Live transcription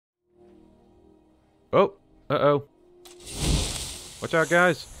Oh, uh-oh. Watch out,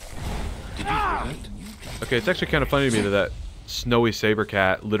 guys. Did you hear that? Okay, it's actually kind of funny to me that that snowy saber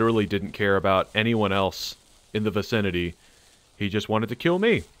cat literally didn't care about anyone else in the vicinity. He just wanted to kill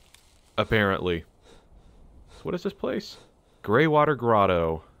me, apparently. So what is this place? Greywater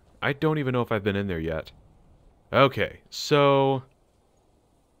Grotto. I don't even know if I've been in there yet. Okay, so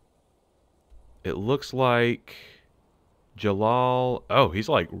it looks like Jalal... Oh, he's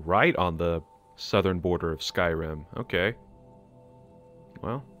like right on the southern border of Skyrim. Okay.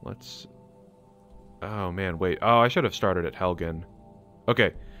 Well, let's... Oh, man, wait. Oh, I should have started at Helgen.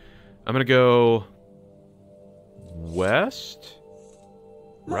 Okay. I'm gonna go... west?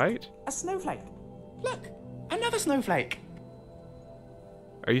 Look, right? a snowflake. Look, another snowflake.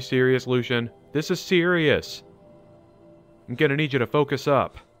 Are you serious, Lucian? This is serious. I'm gonna need you to focus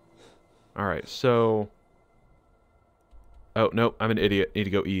up. Alright, so... Oh, no, I'm an idiot. Need to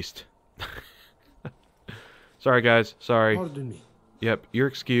go east. Sorry, guys. Sorry. Pardon me. Yep, you're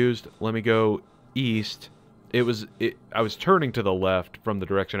excused. Let me go east. I was turning to the left from the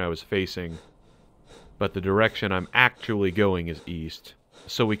direction I was facing. But the direction I'm actually going is east.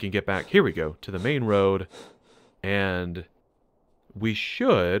 So we can get back, here we go, to the main road. And we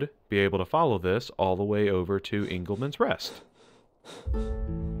should be able to follow this all the way over to Engelmann's Rest.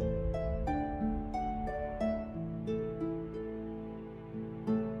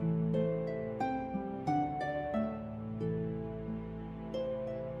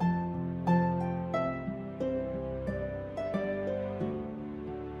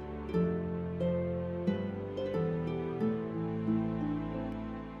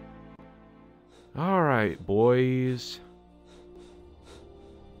 Alright, boys.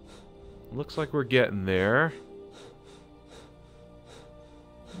 Looks like we're getting there.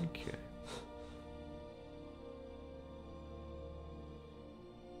 Okay.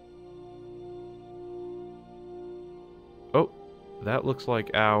 Oh, that looks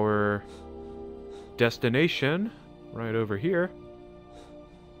like our destination right over here.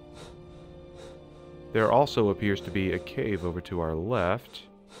 There also appears to be a cave over to our left.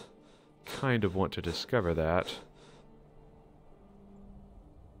 Kind of want to discover that.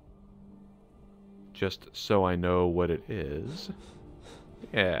 Just so I know what it is.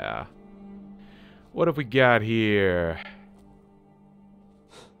 Yeah. What have we got here?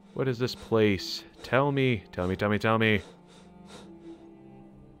 What is this place? Tell me. Tell me, tell me, tell me.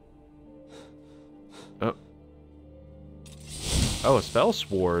 Oh. Oh, a spell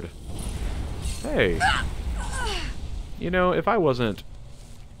sword. Hey. You know, if I wasn't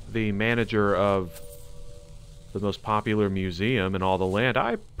the manager of the most popular museum in all the land,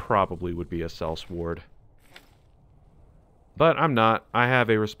 I probably would be a sellsword. But I'm not. I have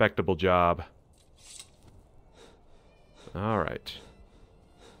a respectable job. Alright.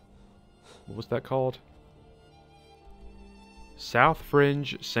 What was that called? South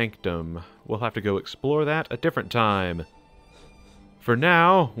Fringe Sanctum. We'll have to go explore that a different time. For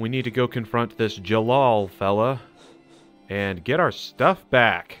now, we need to go confront this Jalal fella and get our stuff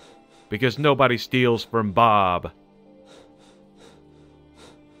back, because nobody steals from Bob.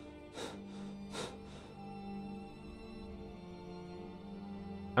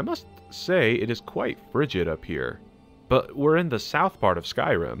 I must say, it is quite frigid up here, but we're in the south part of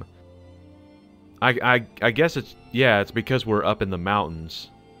Skyrim. I guess it's, yeah, it's because we're up in the mountains,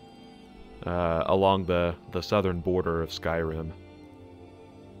 along the southern border of Skyrim.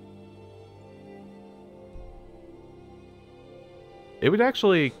 It would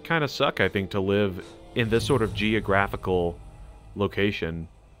actually kind of suck, I think, to live in this sort of geographical location,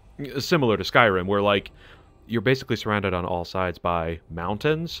 similar to Skyrim, where, like, you're basically surrounded on all sides by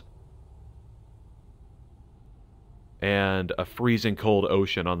mountains and a freezing cold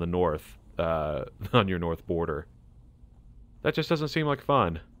ocean on the north, on your north border. That just doesn't seem like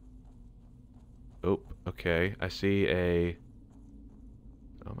fun. Oh, okay, I see a...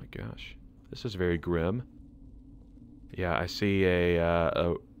 Oh my gosh, this is very grim. Yeah, I see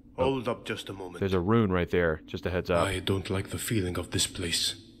a Hold up just a moment. there's a rune right there, just a heads up. I don't like the feeling of this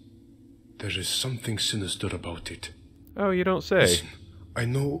place. There is something sinister about it. Oh, you don't say. Listen, I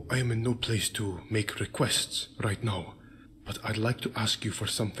know I am in no place to make requests right now, but I'd like to ask you for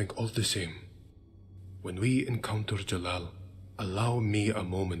something all the same. When we encounter Jalal, allow me a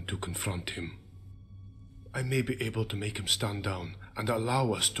moment to confront him. I may be able to make him stand down and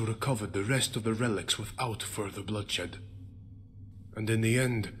allow us to recover the rest of the relics without further bloodshed. And in the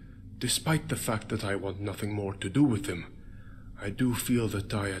end, despite the fact that I want nothing more to do with him, I do feel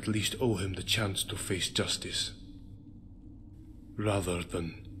that I at least owe him the chance to face justice, rather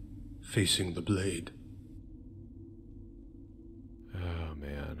than facing the blade. Oh,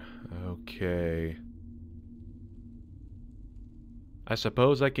 man. Okay. I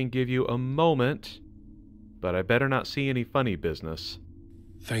suppose I can give you a moment, but I better not see any funny business.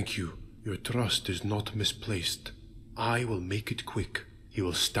 Thank you. Your trust is not misplaced. I will make it quick. He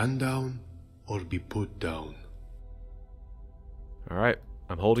will stand down or be put down. Alright,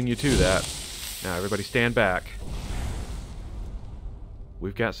 I'm holding you to that. Now everybody stand back.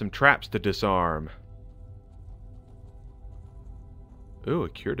 We've got some traps to disarm. Ooh, a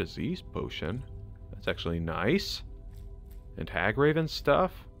cure disease potion. That's actually nice. And Hagraven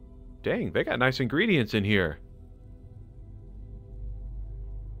stuff. Dang, they got nice ingredients in here.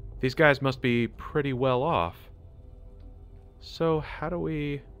 These guys must be pretty well off. So how do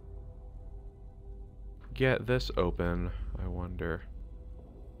we get this open, I wonder?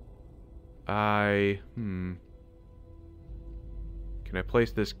 Can I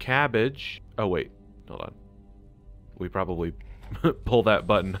place this cabbage? Oh wait, hold on. We probably pull that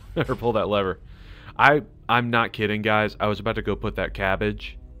button or pull that lever. I'm not kidding, guys. I was about to go put that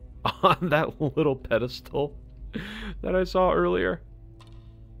cabbage on that little pedestal that I saw earlier.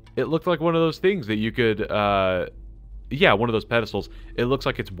 It looked like one of those things that you could, yeah, one of those pedestals. It looks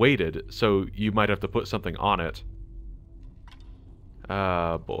like it's weighted, so you might have to put something on it.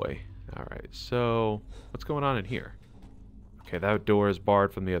 Boy. Alright, so what's going on in here? Okay, that door is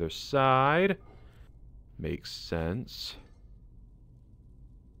barred from the other side. Makes sense.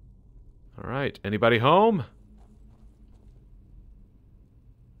 Alright, anybody home?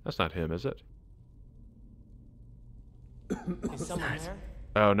 That's not him, is it? Is someone there?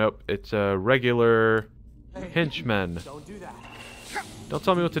 Oh, nope. It's a regular henchman. Don't do that. Don't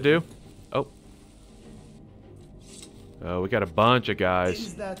tell me what to do. Oh. Oh, we got a bunch of guys.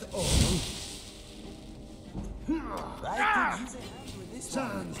 Is that all?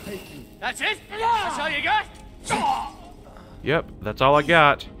 Sans taken. That's it? That's all you got? Yep, that's all I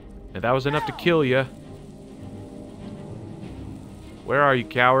got. And that was enough to kill you. Where are you,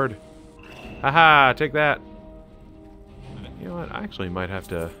 coward? Haha, take that. You know what? I actually might have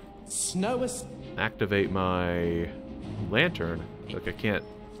to Snow is... activate my lantern. Like I can't...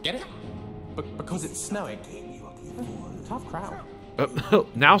 Get it? Because it's snowing. Tough crowd.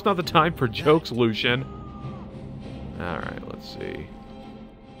 Now's not the time for jokes, Lucian. Alright, let's see.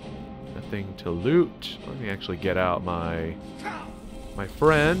 Nothing to loot. Let me actually get out my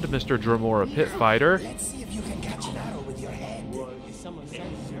friend, Mr. Dremora Pitfighter. Let's see if you can catch an arrow with your head.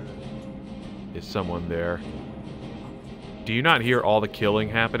 Is someone there? Do you not hear all the killing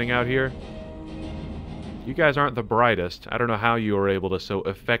happening out here? You guys aren't the brightest. I don't know how you were able to so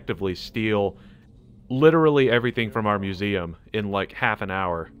effectively steal literally everything from our museum in like half an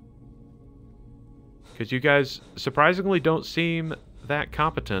hour. Because you guys surprisingly don't seem that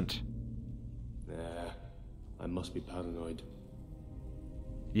competent. Nah, I must be paranoid.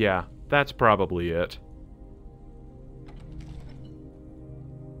 Yeah, that's probably it.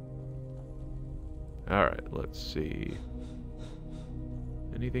 Alright, let's see.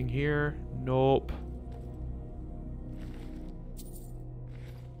 Anything here? Nope.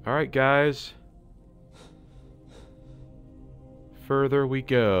 Alright, guys. Further we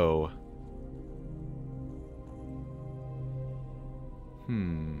go.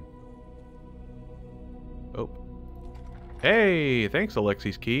 Oh. Hey, thanks,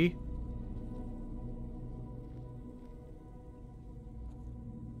 Alexi's key.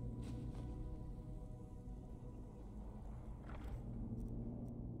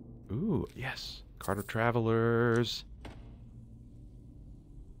 Ooh, yes. Card of Travelers.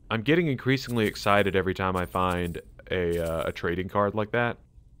 I'm getting increasingly excited every time I find a trading card like that.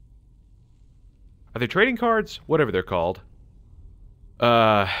 Are they trading cards? Whatever they're called.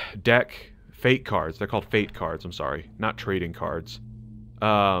 Deck fate cards. They're called fate cards, I'm sorry. Not trading cards.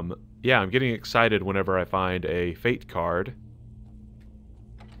 Yeah, I'm getting excited whenever I find a fate card.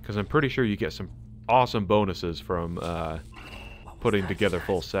 Because I'm pretty sure you get some awesome bonuses from putting together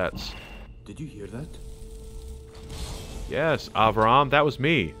full sets. Did you hear that? Yes, Avram, that was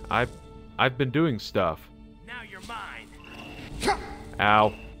me. I've been doing stuff. Now you're mine.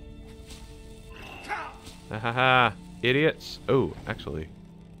 Ow. Hahaha. Idiots. Oh, actually.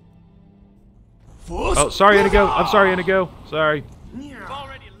 Oh, sorry, Inigo. I'm sorry, Inigo. Sorry. You've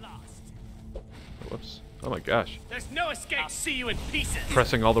already lost. Whoops. Oh my gosh. There's no escape. I'll see you in pieces.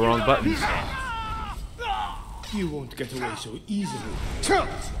 Pressing all the wrong buttons. You won't get away so easily.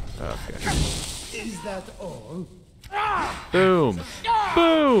 Okay. Is that all? Boom.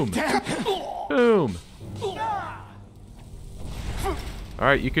 Boom. Boom.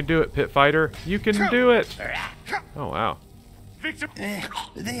 Alright, you can do it, Pit Fighter. You can do it. Oh, wow.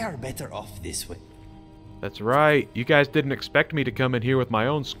 They are better off this way. That's right. You guys didn't expect me to come in here with my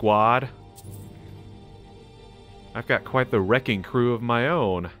own squad. I've got quite the wrecking crew of my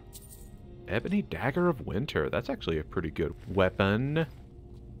own. Ebony Dagger of Winter. That's actually a pretty good weapon.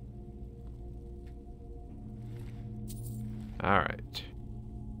 Alright.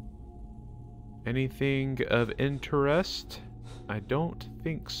 Anything of interest? I don't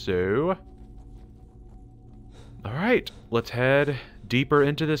think so. Alright, let's head deeper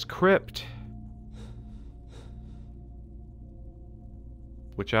into this crypt.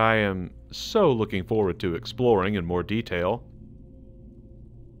 Which I am so looking forward to exploring in more detail.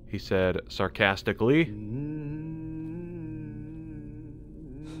 He said sarcastically.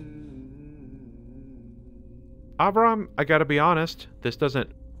 Avram, I gotta be honest, this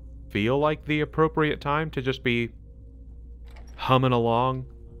doesn't feel like the appropriate time to just be humming along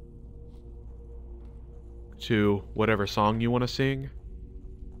to whatever song you want to sing.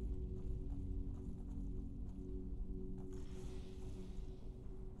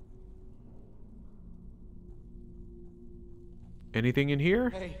 Anything in here?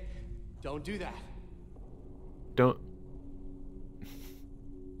 Hey, don't do that. Don't...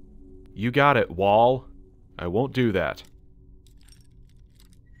 You got it, Wall. I won't do that.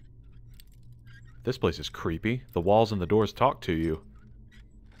 This place is creepy. The walls and the doors talk to you.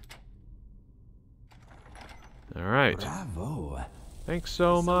 Alright. Bravo. Thanks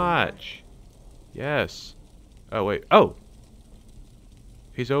so much. Yes. Oh, wait. Oh!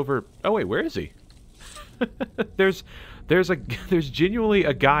 He's over... Oh, wait, where is he? There's genuinely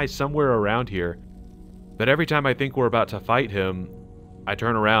a guy somewhere around here. But every time I think we're about to fight him, I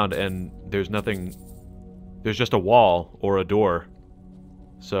turn around and there's nothing... There's just a wall or a door.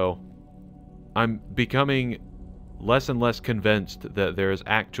 So, I'm becoming less and less convinced that there is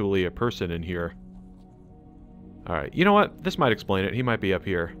actually a person in here. Alright, you know what? This might explain it. He might be up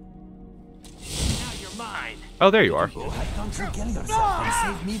here. Now you're mine. Oh, there you are. Why don't you kill yourself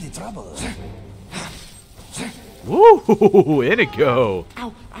and save me the trouble? Woo! In it go!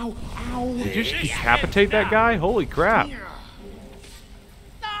 Ow, ow, ow. Did you just decapitate that guy? Holy crap.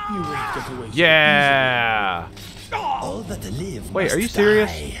 You won't get away. Yeah! All that live Wait, must are you serious?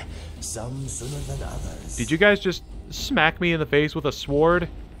 die. Some sooner than others. Did you guys just smack me in the face with a sword?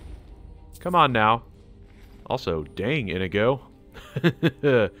 Come on now. Also, dang, Inigo.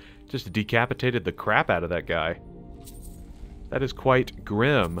 Just decapitated the crap out of that guy. That is quite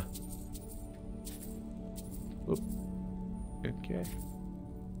grim. Oop. Okay.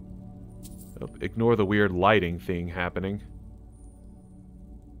 Oop, ignore the weird lighting thing happening.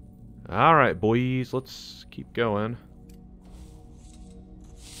 Alright, boys, let's keep going.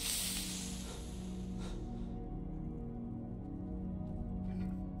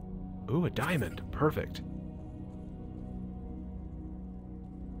 Ooh, a diamond. Perfect.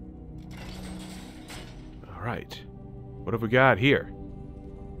 Alright. What have we got here?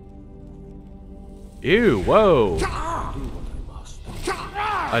 Ew, whoa!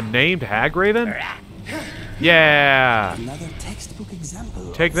 A named Hagraven? Yeah! Another textbook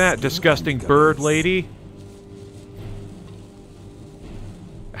example. Take that, disgusting bird lady.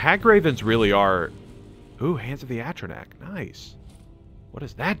 Hagravens really are... Ooh, Hands of the Atronak. Nice. What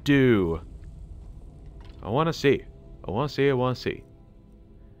does that do? I want to see. I want to see. I want to see.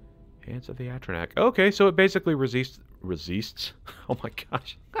 Hands of the Atronak. Okay, so it basically resists. Oh my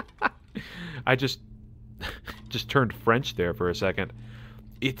gosh. I just turned French there for a second.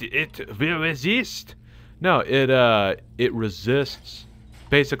 It will resist. No, it resists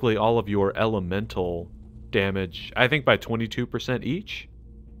basically all of your elemental damage. I think by 22% each.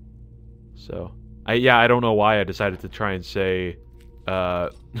 So, I don't know why I decided to try and say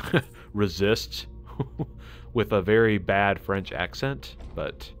resists with a very bad French accent,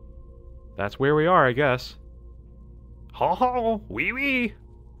 but that's where we are, I guess. Ho ho, wee wee.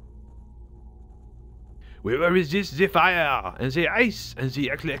 We will resist the fire and the ice and the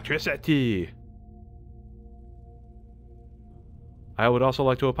electricity. I would also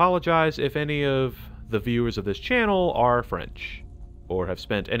like to apologize if any of the viewers of this channel are French, or have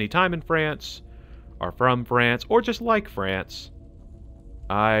spent any time in France, are from France, or just like France.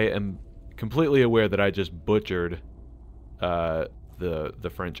 I am completely aware that I just butchered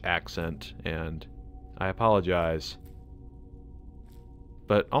the French accent, and I apologize.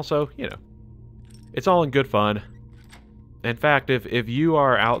 But also, you know, it's all in good fun. In fact, if you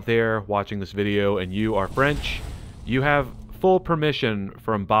are out there watching this video and you are French, you have full permission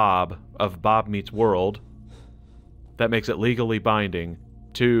from Bob of Bob Meets World, that makes it legally binding,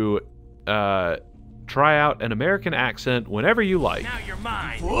 to try out an American accent whenever you like. Now you're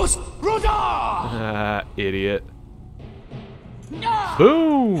mine. Idiot.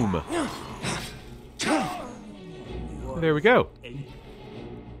 Boom! There we go.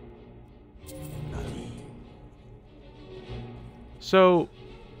 So,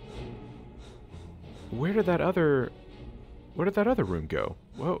 where did that other room go?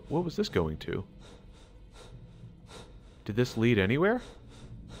 What was this going to? Did this lead anywhere?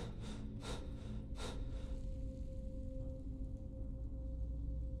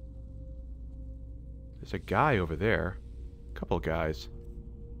 There's a guy over there. A couple guys.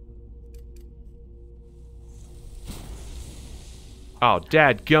 Oh,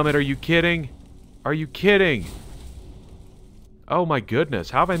 dadgummit, are you kidding? Are you kidding? Oh my goodness,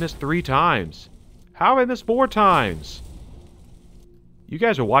 how have I missed 3 times? How have I missed 4 times? You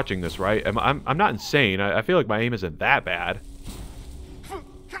guys are watching this, right? I'm not insane. I feel like my aim isn't that bad.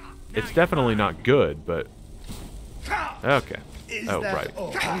 It's definitely not good, but... Okay. Oh, right.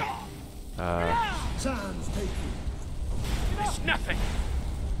 Nothing.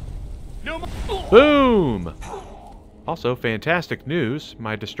 No more. Boom! Also, fantastic news.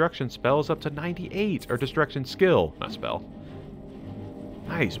 My destruction spell is up to 98. Or destruction skill, not spell.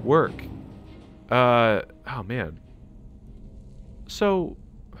 Nice work. Oh man. So...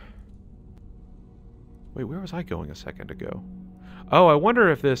 Wait, where was I going a second ago? Oh, I wonder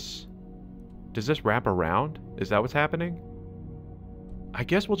if this... Does this wrap around? Is that what's happening? I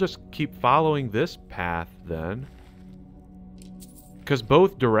guess we'll just keep following this path, then. Because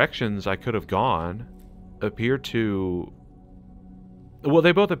both directions I could have gone appear to... Well,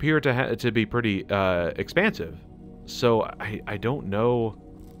 they both appear to be pretty expansive. So I don't know...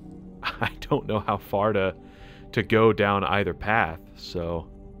 I don't know how far to go down either path.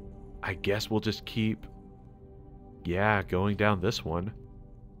 So I guess we'll just keep... Yeah, going down this one.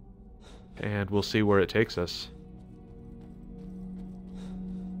 And we'll see where it takes us.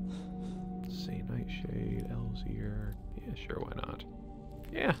 Let's see, Nightshade, Elsier. Yeah, sure, why not?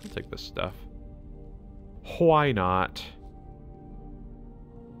 Yeah, I'll take this stuff. Why not?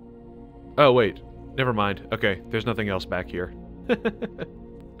 Oh, wait. Never mind. Okay, there's nothing else back here.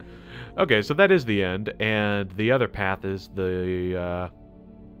 Okay, so that is the end, and the other path is the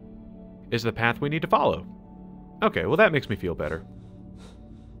path we need to follow. Okay, well that makes me feel better.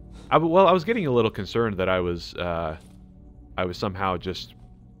 I was getting a little concerned that I was somehow just,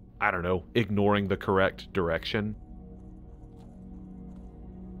 I don't know, ignoring the correct direction.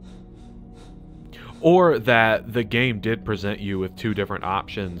 Or that the game did present you with 2 different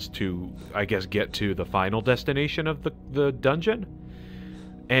options to, I guess, get to the final destination of the dungeon.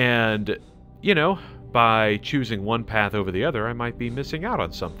 And, you know, by choosing one path over the other, I might be missing out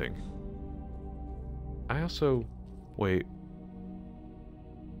on something. I also... Wait.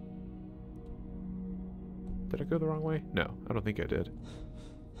 Did I go the wrong way? No, I don't think I did.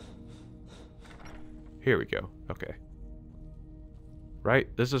 Here we go. Okay. Right?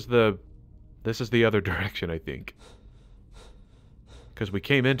 This is the other direction, I think. Because we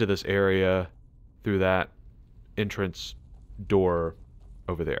came into this area through that entrance door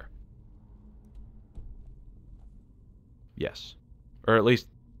over there. Yes. Or at least,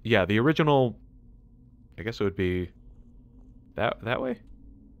 yeah, the original... I guess it would be... That way?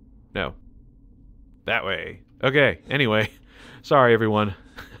 No. That way. Okay, anyway. Sorry, everyone.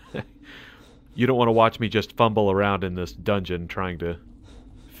 You don't want to watch me just fumble around in this dungeon trying to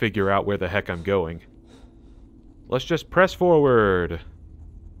figure out where the heck I'm going. Let's just press forward.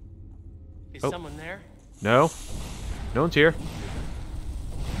 Is someone there? No. No one's here.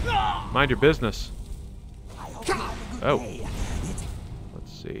 Mind your business. Oh.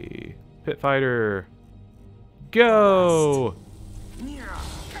 Let's see. Pit fighter. Go!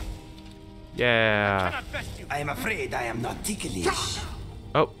 Yeah. I am afraid I am not ticklish.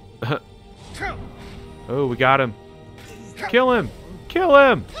 Oh. Oh, we got him. Kill him! Kill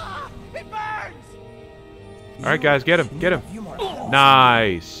him! Alright, guys, get him. Get him.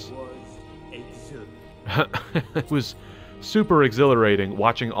 Nice. It was super exhilarating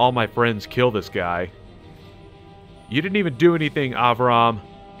watching all my friends kill this guy. You didn't even do anything, Avram.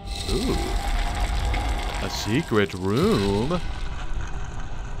 Ooh. A secret room.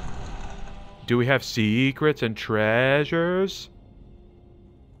 Do we have secrets and treasures?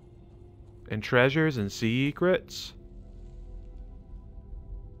 And treasures and secrets?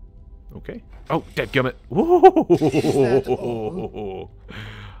 Okay. Oh, dadgummit. Whoa!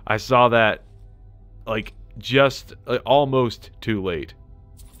 I saw that, like, just almost too late.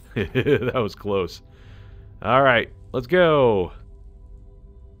 That was close. Alright, let's go.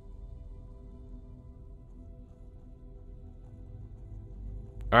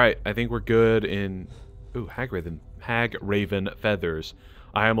 Alright, I think we're good in... Ooh, hag raven feathers.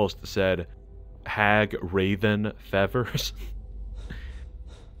 I almost said hag raven feathers.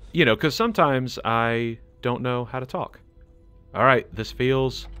 You know, because sometimes I don't know how to talk. Alright, this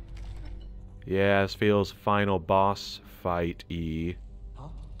feels Yeah, this feels final boss fight-y. Huh?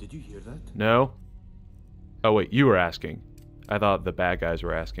 Did you hear that? No? Oh wait, you were asking. I thought the bad guys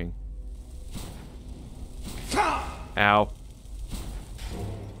were asking. Ow.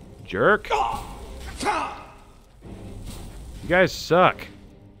 Jerk. You guys suck.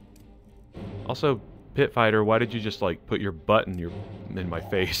 Also, Pit Fighter, why did you just like put your butt in my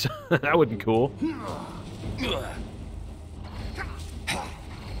face? That wasn't cool.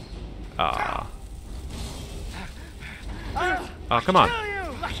 Ah. Oh, come on.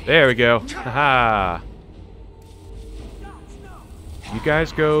 There we go. Haha. You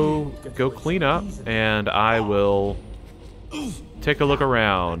guys go clean up, and I will take a look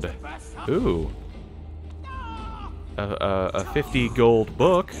around. Ooh. A 50 gold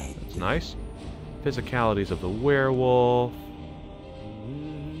book. That's nice. Physicalities of the werewolf.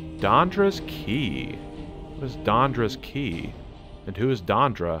 Dondra's key. What is Dondra's key? And who is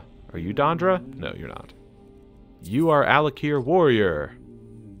Dondra? Are you Dondra? No, you're not. You are Alakir Warrior.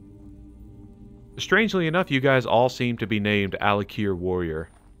 Strangely enough, you guys all seem to be named Alakir Warrior.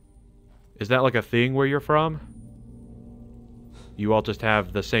 Is that like a thing where you're from? You all just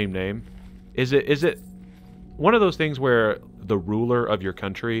have the same name? Is it one of those things where the ruler of your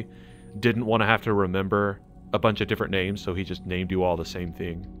country didn't want to have to remember a bunch of different names, so he just named you all the same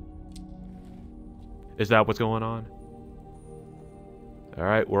thing? Is that what's going on?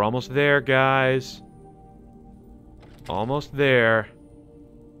 Alright, we're almost there, guys. Almost there.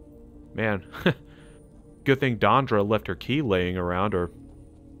 Man, good thing Dondra left her key laying around, or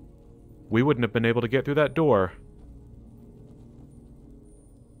we wouldn't have been able to get through that door.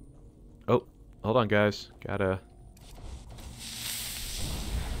 Oh, hold on, guys. Gotta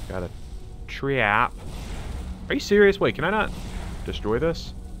trap. Are you serious? Wait, can I not destroy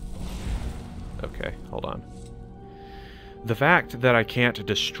this? Okay, hold on. The fact that I can't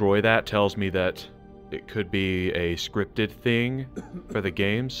destroy that tells me that it could be a scripted thing for the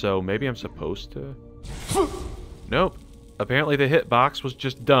game, so maybe I'm supposed to... Nope. Apparently the hitbox was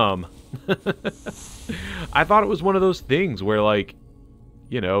just dumb. I thought it was one of those things where, like,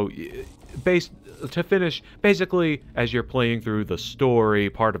 you know, to finish, basically, as you're playing through the story,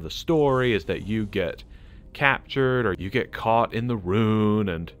 part of the story is that you get captured or you get caught in the rune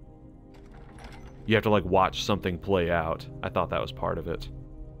and you have to, like, watch something play out. I thought that was part of it.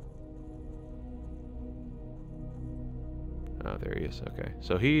 Oh, there he is. Okay.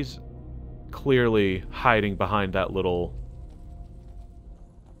 So he's clearly hiding behind that little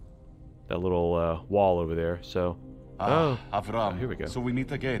wall over there. So, Avram, here we go. So we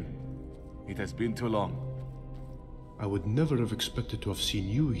meet again. It has been too long. I would never have expected to have seen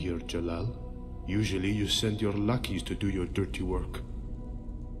you here, Jalal. Usually you send your lackeys to do your dirty work.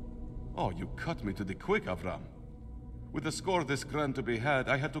 Oh, you cut me to the quick, Avram. With a score this grand to be had,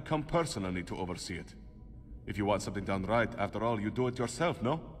 I had to come personally to oversee it. If you want something done right, after all, you do it yourself,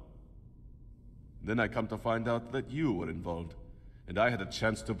 no? Then I come to find out that you were involved, and I had a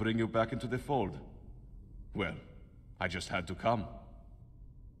chance to bring you back into the fold. Well, I just had to come.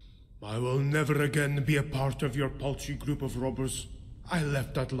 I will never again be a part of your paltry group of robbers. I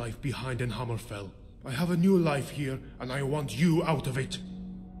left that life behind in Hammerfell. I have a new life here, and I want you out of it.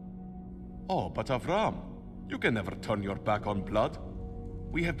 Oh, but Avram, you can never turn your back on blood.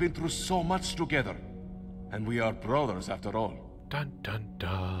 We have been through so much together, and we are brothers after all. Dun dun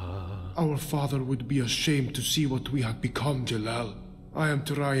dun. Our father would be ashamed to see what we have become, Jalal. I am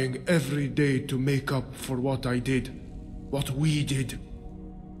trying every day to make up for what I did, what we did.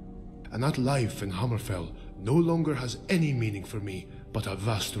 And that life in Hammerfell no longer has any meaning for me, but a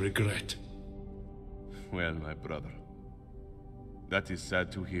vast regret. Well, my brother, that is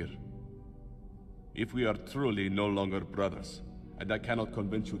sad to hear. If we are truly no longer brothers, and I cannot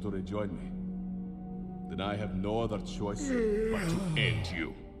convince you to rejoin me, then I have no other choice but to end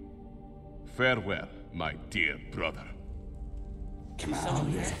you. Farewell, my dear brother.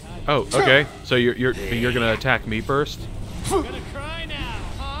 Oh, okay. So you're gonna attack me first? Gonna cry now,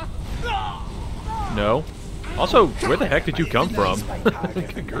 huh? No. Also, where the heck did you come from?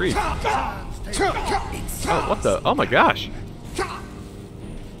 Good grief. Oh, what the? Oh my gosh.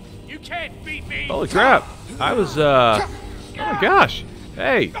 You can't beat me. Holy crap. I was, oh my gosh.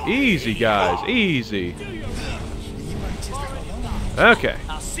 Hey, easy guys, easy. Okay.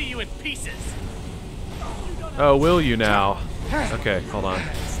 I'll see you in pieces. Oh, will you now? Okay, hold on.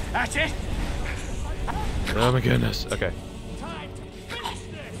 That's it. Oh my goodness. Okay. Time to finish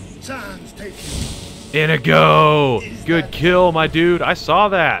this. In a go! Good kill, my dude. I saw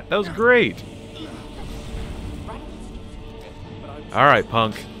that. That was great. Alright,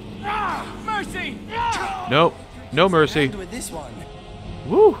 punk. Mercy. Nope. No mercy. With this one.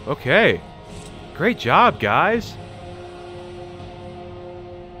 Woo, okay. Great job, guys.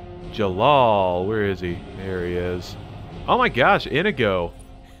 Jalal, where is he? There he is. Oh my gosh, Inigo.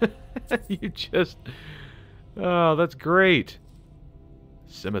 You just... Oh, that's great.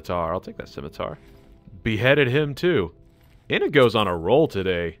 Scimitar. I'll take that scimitar. Beheaded him, too. Inigo's on a roll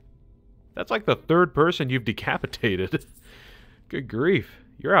today. That's like the third person you've decapitated. Good grief.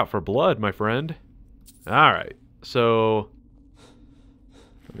 You're out for blood, my friend. Alright, so...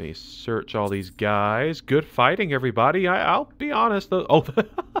 Let me search all these guys. Good fighting, everybody. I'll be honest, though. Oh,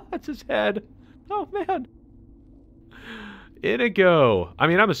 that's his head. Oh, man. Inigo. I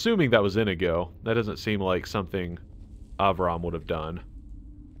mean, I'm assuming that was Inigo. That doesn't seem like something Avram would have done.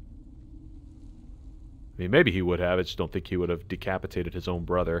 I mean, maybe he would have. I just don't think he would have decapitated his own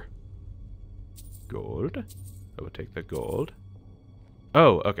brother. Gold. I would take the gold.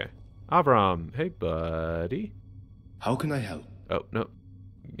 Oh, okay. Avram. Hey, buddy. How can I help? Oh, no.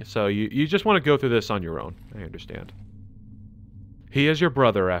 So you just want to go through this on your own. I understand. He is your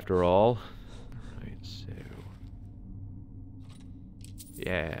brother, after all. Alright, so...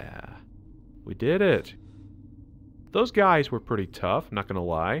 Yeah. We did it. Those guys were pretty tough, not gonna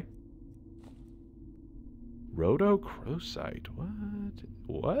lie. Rhodochrosite. What?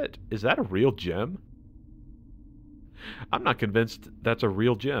 What? Is that a real gem? I'm not convinced that's a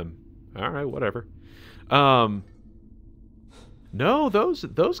real gem. Alright, whatever. No, those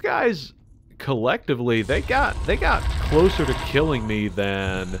guys collectively, they got closer to killing me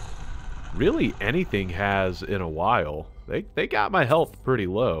than really anything has in a while. They got my health pretty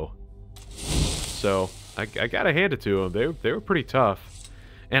low. So, I gotta hand it to them. They were pretty tough.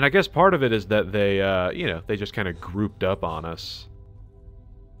 And I guess part of it is that they, you know, they just kind of grouped up on us.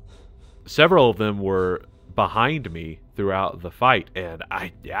 Several of them were behind me throughout the fight, and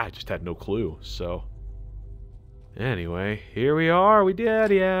I just had no clue, so... Anyway, here we are. We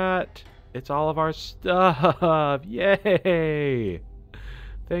did it. It's all of our stuff. Yay!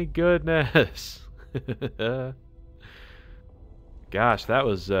 Thank goodness. Gosh, that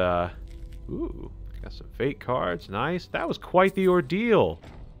was, ooh, got some fake cards. Nice. That was quite the ordeal.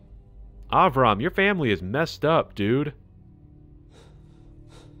 Avram, your family is messed up, dude.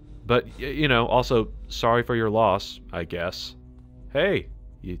 But, you know, also, sorry for your loss, I guess. Hey,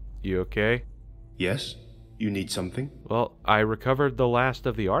 you okay? Yes? You need something? Well, I recovered the last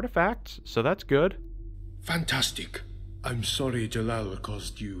of the artifacts, so that's good. Fantastic. I'm sorry Jalal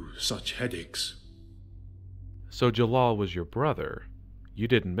caused you such headaches. So Jalal was your brother. You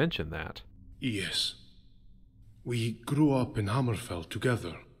didn't mention that. Yes. We grew up in Hammerfell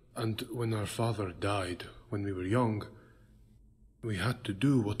together, and when our father died when we were young, we had to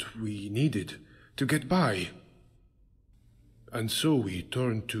do what we needed to get by. And so we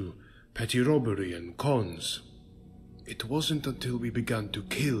turned to petty robbery and cons. It wasn't until we began to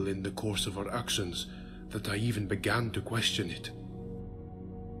kill in the course of our actions that I even began to question it.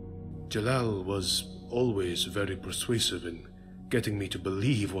 Jalal was always very persuasive in getting me to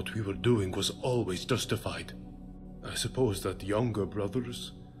believe what we were doing was always justified. I suppose that younger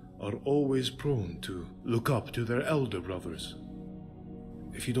brothers are always prone to look up to their elder brothers.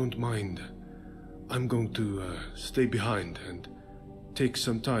 If you don't mind, I'm going to stay behind and take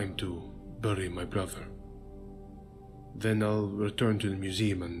some time to bury my brother. Then I'll return to the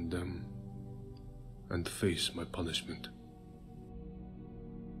museum and face my punishment.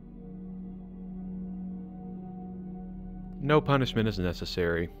 No punishment is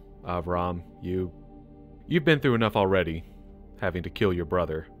necessary, Avram. You've been through enough already, having to kill your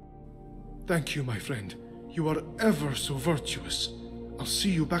brother. Thank you, my friend. You are ever so virtuous. I'll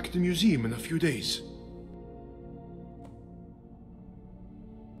see you back at the museum in a few days.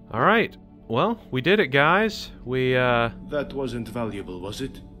 Alright, well, we did it, guys. That wasn't valuable, was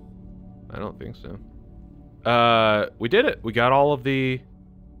it? I don't think so. We did it. We got all of the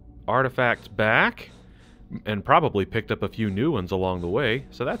artifacts back, and probably picked up a few new ones along the way,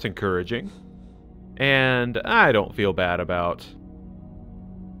 so that's encouraging. And I don't feel bad about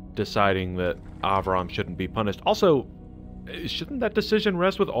deciding that Avram shouldn't be punished. Also, shouldn't that decision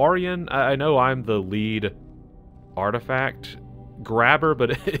rest with Aryan? I know I'm the lead artifact grabber,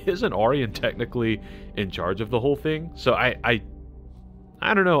 but isn't Aryan technically in charge of the whole thing? So I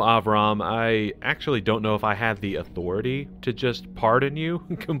don't know, Avram. I actually don't know if I had the authority to just pardon you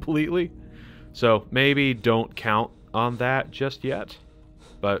completely. So maybe don't count on that just yet.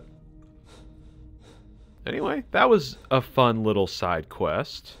 But anyway, that was a fun little side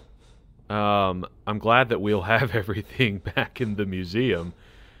quest. I'm glad that we'll have everything back in the museum.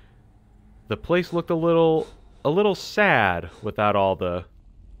 The place looked a little sad without all the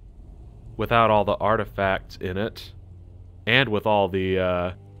artifacts in it, and with all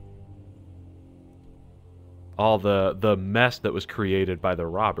the all the mess that was created by the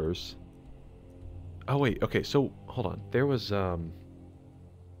robbers. Oh wait, okay, so hold on. There was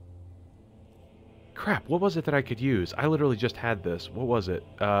crap, what was it that I could use? I literally just had this. What was it?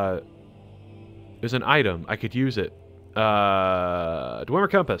 There's an item. I could use it. Dwemer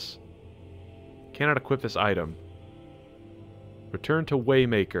Compass. Cannot equip this item. Return to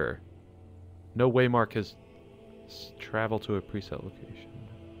Waymaker. No waymark has traveled to a preset location.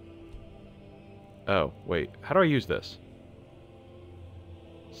 Oh, wait. How do I use this?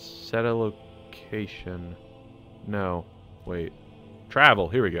 Set a location. No. Wait. Travel.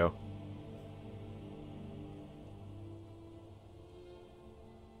 Here we go.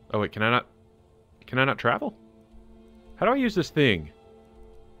 Oh, wait. Can I not travel? How do I use this thing?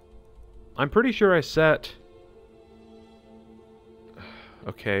 I'm pretty sure I set...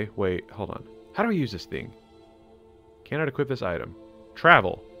 Okay, wait. Hold on. How do I use this thing? Cannot equip this item.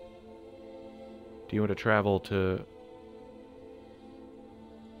 Travel. Do you want to travel to...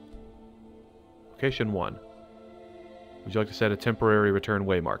 Location 1. Would you like to set a temporary return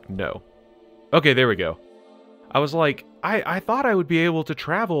waymark? No. Okay, there we go. I was like, I thought I would be able to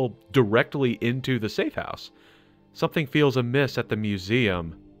travel directly into the safe house. Something feels amiss at the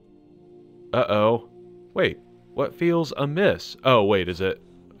museum. Uh-oh. Wait, what feels amiss? Oh, wait, is it...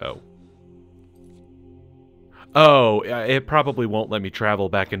 Oh. Oh, it probably won't let me travel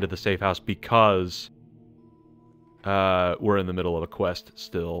back into the safe house because we're in the middle of a quest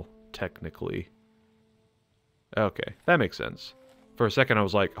still, technically. Okay, that makes sense. For a second I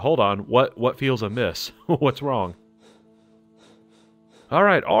was like, hold on, what feels amiss? What's wrong?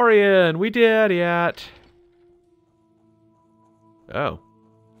 Alright, Orion, we did it! Oh.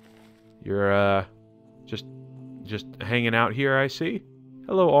 You're, just hanging out here, I see?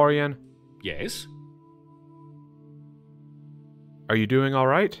 Hello, Orion. Yes? Are you doing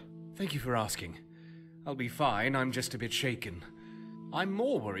alright? Thank you for asking. I'll be fine, I'm just a bit shaken. I'm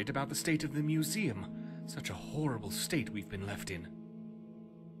more worried about the state of the museum. Such a horrible state we've been left in.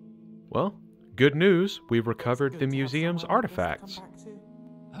 Well, good news. We've recovered the museum's artifacts.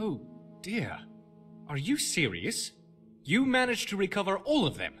 Oh, dear. Are you serious? You managed to recover all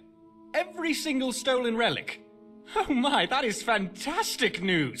of them? Every single stolen relic? Oh my, that is fantastic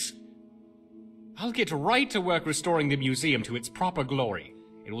news! I'll get right to work restoring the museum to its proper glory.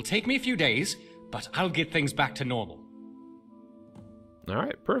 It will take me a few days, but I'll get things back to normal.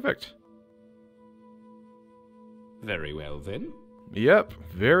 Alright, perfect. Very well, then. Yep,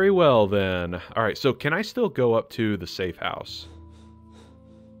 very well then. Alright, so can I still go up to the safe house?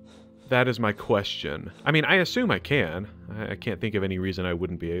 That is my question. I mean, I assume I can. I can't think of any reason I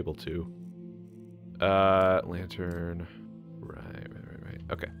wouldn't be able to. Lantern. Right.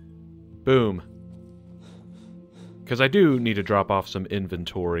 Okay. Boom. Because I do need to drop off some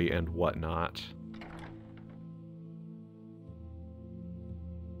inventory and whatnot.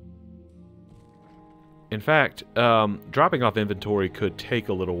 In fact, dropping off inventory could take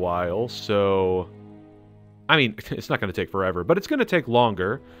a little while, so... I mean, it's not going to take forever, but it's going to take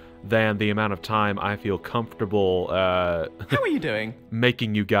longer than the amount of time I feel comfortable, How are you doing?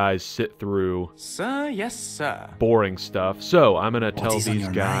 making you guys sit through... Sir, yes, sir. Boring stuff. So, I'm going to tell is on these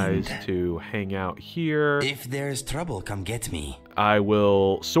your guys mind? to hang out here. If there's trouble, come get me. I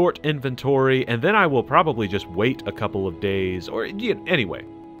will sort inventory, and then I will probably just wait a couple of days, or anyway,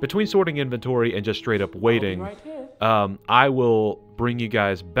 between sorting inventory and just straight up waiting, Right here. I will bring you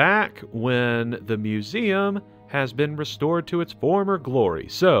guys back when the museum has been restored to its former glory.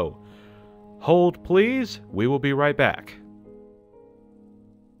 So, hold please, we will be right back.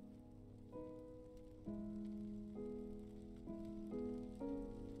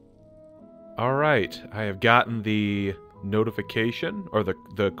 Alright, I have gotten the notification, or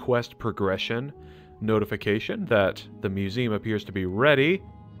the quest progression notification that the museum appears to be ready.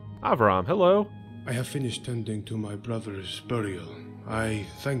 Avram, hello. I have finished tending to my brother's burial. I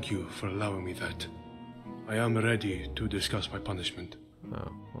thank you for allowing me that. I am ready to discuss my punishment.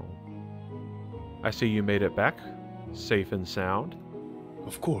 Oh, well. I see you made it back, safe and sound.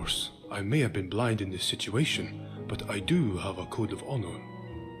 Of course, I may have been blind in this situation, but I do have a code of honor.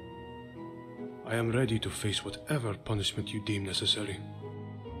 I am ready to face whatever punishment you deem necessary.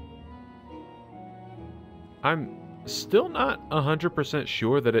 I'm still not 100%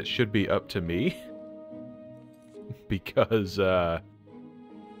 sure that it should be up to me. Because, am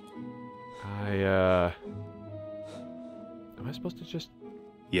I supposed to just...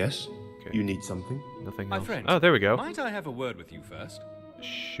 Yes? Okay. You need something? Nothing My else? friend. Oh, there we go. Might I have a word with you first?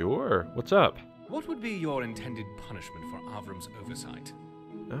 Sure. What's up? What would be your intended punishment for Avram's oversight?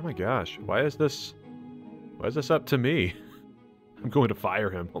 Oh my gosh. Why is this up to me? I'm going to fire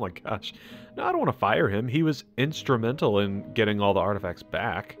him. Oh my gosh. No, I don't want to fire him. He was instrumental in getting all the artifacts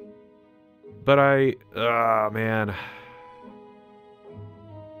back. But man.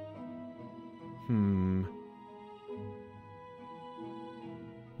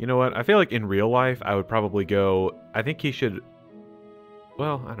 You know what? I feel like in real life, I would probably go... I think he should...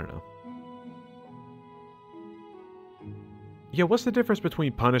 Well, I don't know. Yeah, what's the difference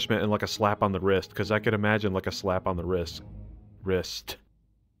between punishment and like a slap on the wrist? Because I could imagine like a slap on the wrist.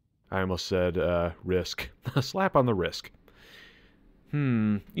 I almost said risk. A slap on the wrist.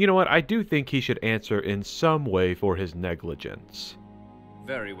 You know what? I do think he should answer in some way for his negligence.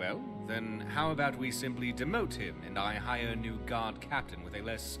 Very well. Then how about we simply demote him and I hire a new guard captain with a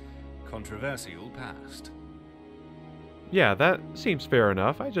less controversial past? Yeah, that seems fair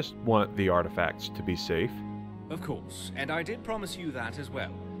enough. I just want the artifacts to be safe. Of course, and I did promise you that as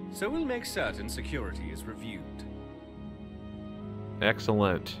well. So we'll make certain security is reviewed.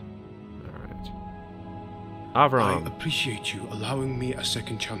 Excellent. Alright. Avram. I appreciate you allowing me a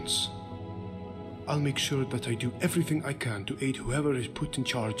second chance. I'll make sure that I do everything I can to aid whoever is put in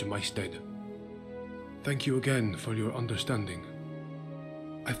charge in my stead. Thank you again for your understanding.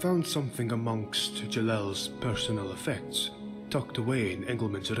 I found something amongst Jalal's personal effects, tucked away in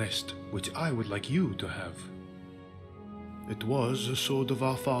Engelmann's rest, which I would like you to have. It was a sword of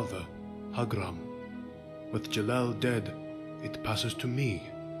our father, Hagram. With Jalal dead, it passes to me,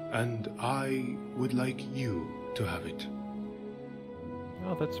 and I would like you to have it.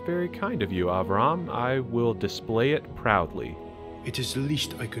 Oh, that's very kind of you, Avram. I will display it proudly. It is the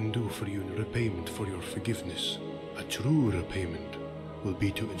least I can do for you in repayment for your forgiveness. A true repayment will be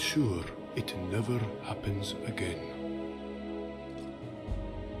to ensure it never happens again.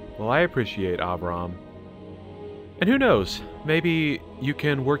 Well, I appreciate Avram. And who knows, maybe you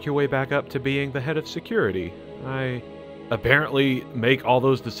can work your way back up to being the head of security. I apparently make all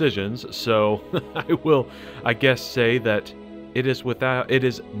those decisions, so I will, I guess, say that it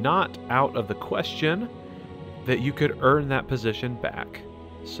is not out of the question that you could earn that position back.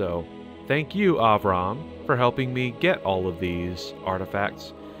 So, thank you, Avram, for helping me get all of these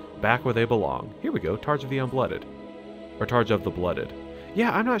artifacts back where they belong. Here we go, Targe of the Unblooded. Or Targe of the Blooded.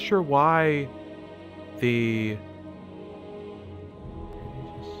 Yeah, I'm not sure why the...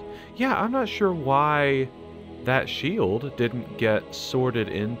 Yeah, I'm not sure why that shield didn't get sorted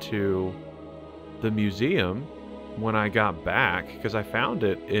into the museum when I got back, because I found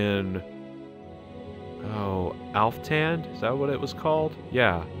it in... Oh, Alftand? Is that what it was called?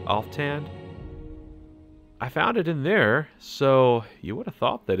 Yeah, Alftand. I found it in there, so you would have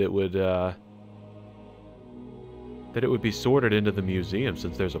thought that it would be sorted into the museum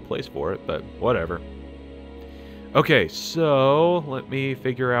since there's a place for it, but whatever. Okay, so let me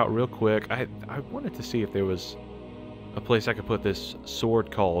figure out real quick. I wanted to see if there was a place I could put this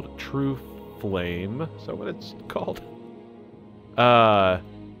sword called True Flame. Is that what it's called? I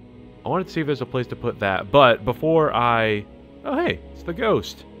wanted to see if there's a place to put that, but before I... Oh, hey, it's the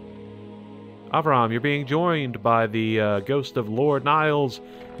ghost. Avram, you're being joined by the ghost of Lord Niles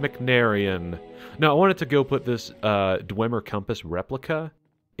McNarian. No, I wanted to go put this Dwemer Compass replica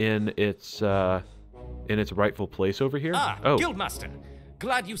in its rightful place over here. Oh. Guildmaster,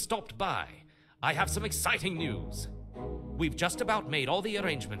 glad you stopped by. I have some exciting news. We've just about made all the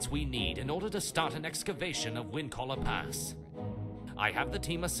arrangements we need in order to start an excavation of Windcaller Pass. I have the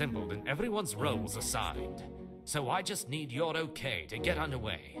team assembled and everyone's roles assigned, so I just need your okay to get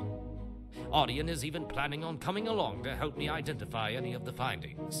underway. Ardian is even planning on coming along to help me identify any of the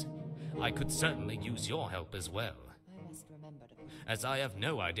findings. I could certainly use your help as well, as I have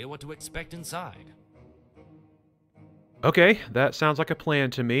no idea what to expect inside. Okay, that sounds like a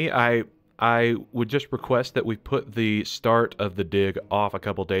plan to me. I would just request that we put the start of the dig off a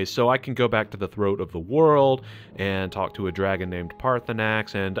couple days so I can go back to the throat of the world and talk to a dragon named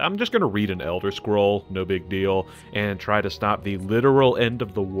Parthenax, and I'm just going to read an Elder Scroll, no big deal, and try to stop the literal end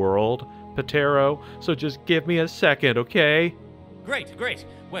of the world, Patero. So just give me a second, okay? Great, great.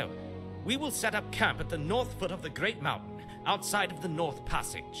 Well, we will set up camp at the north foot of the Great Mountain, outside of the North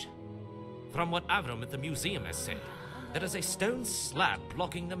Passage. From what Avram at the museum has said, there is a stone slab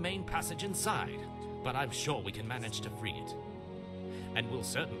blocking the main passage inside, but I'm sure we can manage to free it. And we'll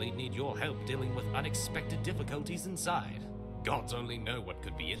certainly need your help dealing with unexpected difficulties inside. Gods only know what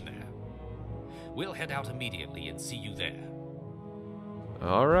could be in there. We'll head out immediately and see you there.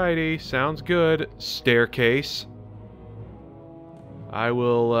 Alrighty, sounds good. Staircase. I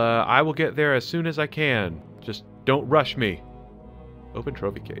will get there as soon as I can. Just don't rush me. Open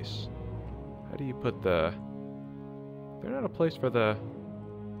trophy case. How do you put the... There's not a place for the...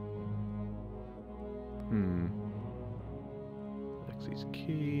 Xyz's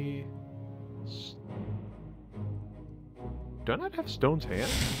key. Do I not have Stone's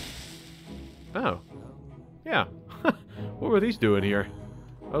hand? Oh. Yeah. What were these doing here?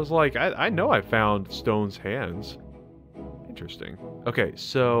 I was like, I know I found Stone's hands. Interesting. Okay,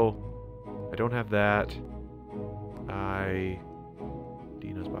 so I don't have that.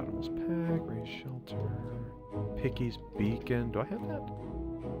 Dina's bottomless pack, Ray's shelter, Picky's beacon. Do I have that?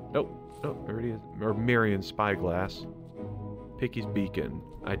 Nope. Nope, already is. Or Marion's spyglass. Picky's beacon.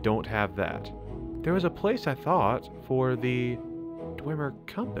 I don't have that. There was a place I thought for the Dwemer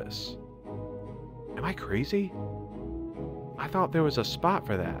compass. Am I crazy? I thought there was a spot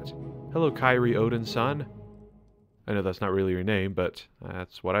for that. Hello, Kyrie Odin's son. I know that's not really your name, but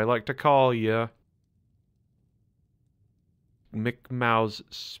that's what I like to call ya. Mickmow's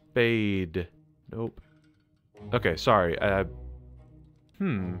spade. Nope. Okay, sorry.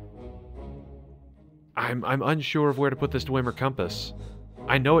 I'm unsure of where to put this Dwemer compass.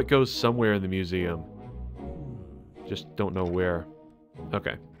 I know it goes somewhere in the museum. Just don't know where.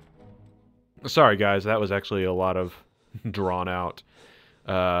 Okay. Sorry, guys. That was actually a lot of drawn out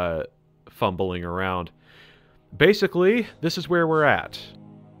fumbling around. Basically, this is where we're at.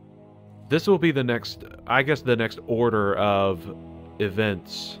 This will be the next, I guess, the next order of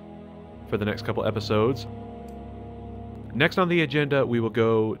events for the next couple episodes. Next on the agenda, we will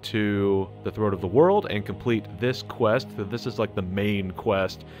go to the Throat of the World and complete this quest. This is like the main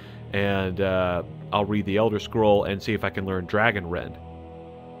quest, and I'll read the Elder Scroll and see if I can learn Dragon Rend.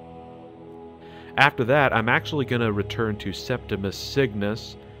 After that, I'm actually going to return to Septimus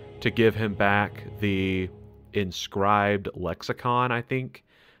Cygnus to give him back the inscribed lexicon, I think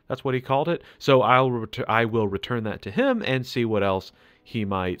that's what he called it. So I will return that to him and see what else he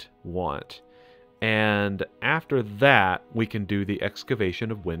might want. And after that, we can do the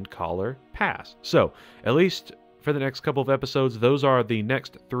excavation of Windcaller Pass. So, at least for the next couple of episodes, those are the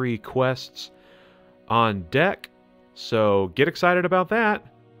next 3 quests on deck. So, get excited about that.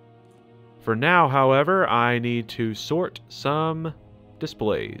 For now, however, I need to sort some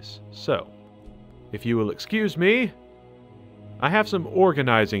displays. So, if you will excuse me, I have some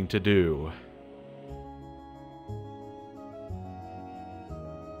organizing to do.